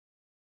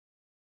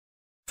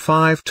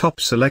5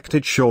 top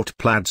selected short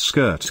plaid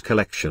skirt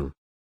collection.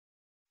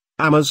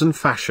 Amazon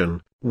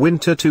Fashion,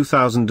 Winter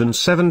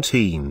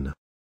 2017.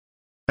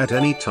 At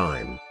any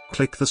time,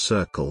 click the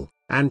circle,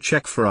 and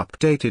check for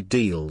updated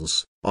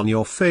deals on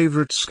your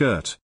favorite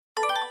skirt.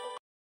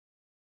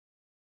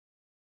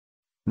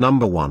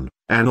 Number 1,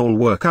 an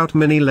all-workout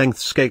mini-length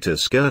skater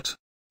skirt.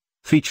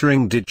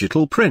 Featuring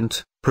digital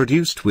print,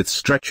 produced with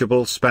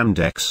stretchable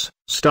spandex,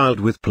 styled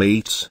with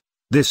pleats.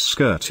 This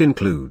skirt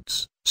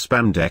includes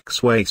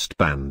spandex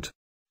waistband.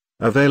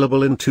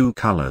 Available in 2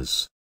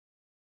 colors.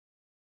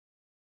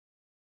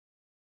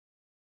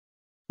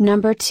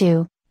 Number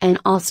 2, an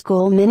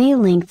all-school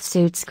mini-length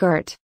suit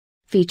skirt.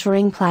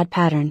 Featuring plaid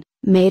pattern,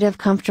 made of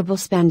comfortable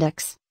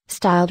spandex,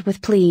 styled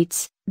with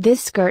pleats.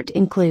 This skirt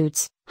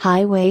includes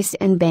high waist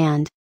and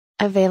band.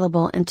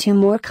 Available in 2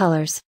 more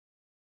colors.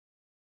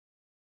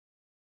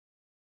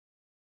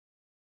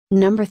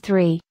 Number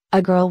 3,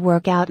 a girl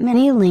workout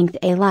mini-length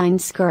A-line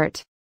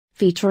skirt.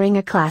 Featuring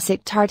a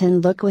classic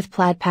tartan look with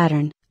plaid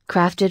pattern,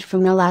 crafted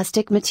from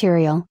elastic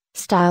material,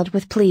 styled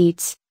with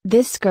pleats.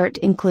 This skirt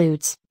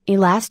includes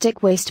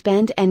elastic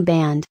waistband and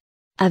band.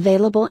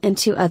 Available in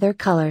 2 other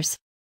colors.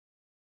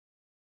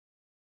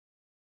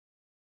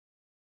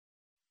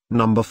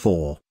 Number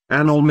 4,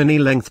 an all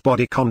mini-length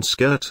bodycon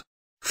skirt.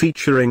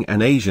 Featuring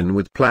an Asian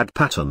with plaid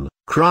pattern,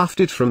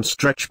 crafted from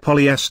stretch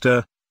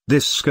polyester.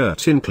 This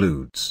skirt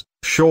includes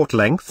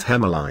short-length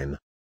hemline.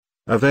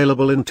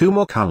 Available in 2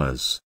 more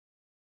colors.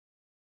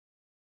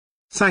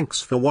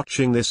 Thanks for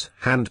watching this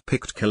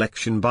hand-picked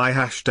collection by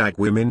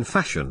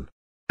 #WomenFashion.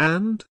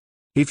 And,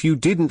 if you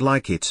didn't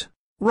like it,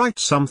 write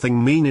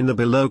something mean in the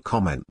below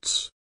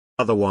comments.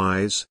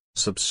 Otherwise,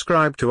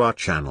 subscribe to our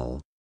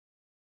channel.